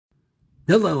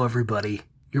Hello, everybody.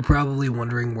 You're probably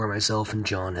wondering where myself and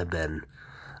John have been.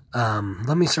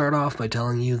 Let me start off by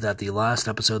telling you that the last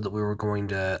episode that we were going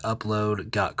to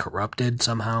upload got corrupted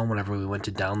somehow whenever we went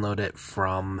to download it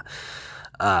from,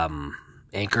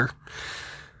 Anchor.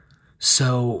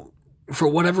 So, for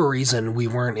whatever reason, we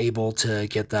weren't able to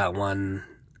get that one,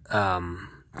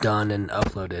 done and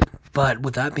uploaded. But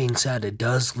with that being said, it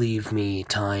does leave me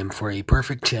time for a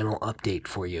perfect channel update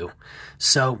for you.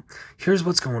 So, here's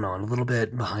what's going on, a little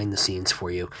bit behind the scenes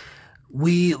for you.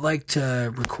 We like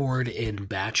to record in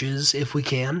batches if we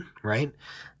can, right?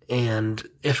 And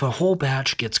if a whole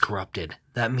batch gets corrupted,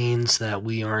 that means that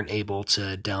we aren't able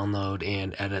to download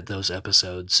and edit those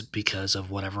episodes because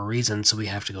of whatever reason, so we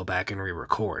have to go back and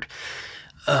re-record.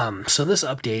 So this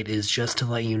update is just to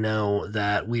let you know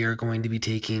that we are going to be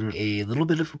taking a little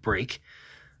bit of a break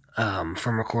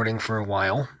from recording for a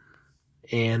while,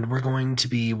 and we're going to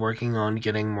be working on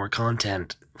getting more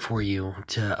content for you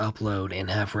to upload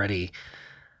and have ready.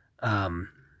 But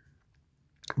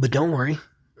don't worry,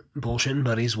 Bullshit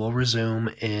Buddies will resume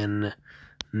in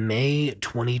May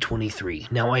 2023.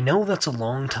 Now, I know that's a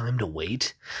long time to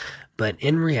wait, but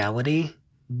in reality,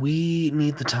 we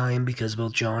need the time because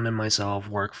both John and myself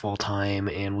work full time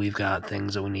and we've got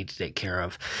things that we need to take care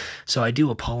of. So I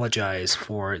do apologize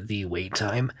for the wait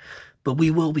time, but we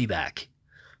will be back.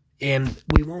 And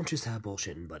we won't just have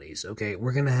Bullshit Buddies, okay?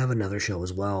 We're gonna have another show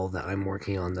as well that I'm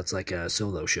working on that's like a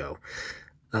solo show.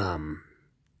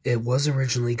 It was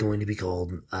originally going to be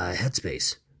called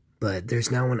Headspace, but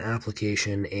there's now an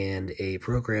application and a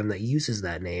program that uses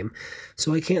that name,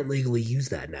 so I can't legally use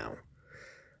that now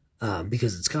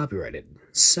because it's copyrighted.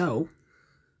 So,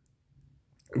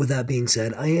 with that being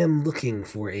said, I am looking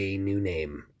for a new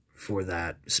name for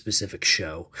that specific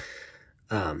show.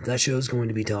 That show is going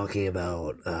to be talking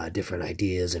about different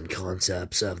ideas and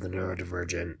concepts of the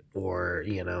neurodivergent, or,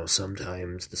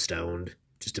 sometimes the stoned.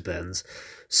 Just depends.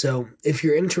 So, if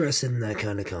you're interested in that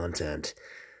kind of content,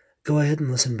 go ahead and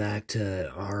listen back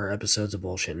to our episodes of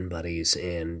Bullshit Buddies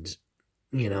and,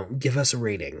 give us a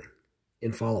rating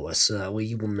and follow us so that way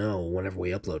you will know whenever we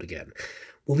upload again.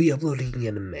 We'll be uploading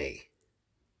again in May.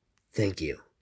 Thank you.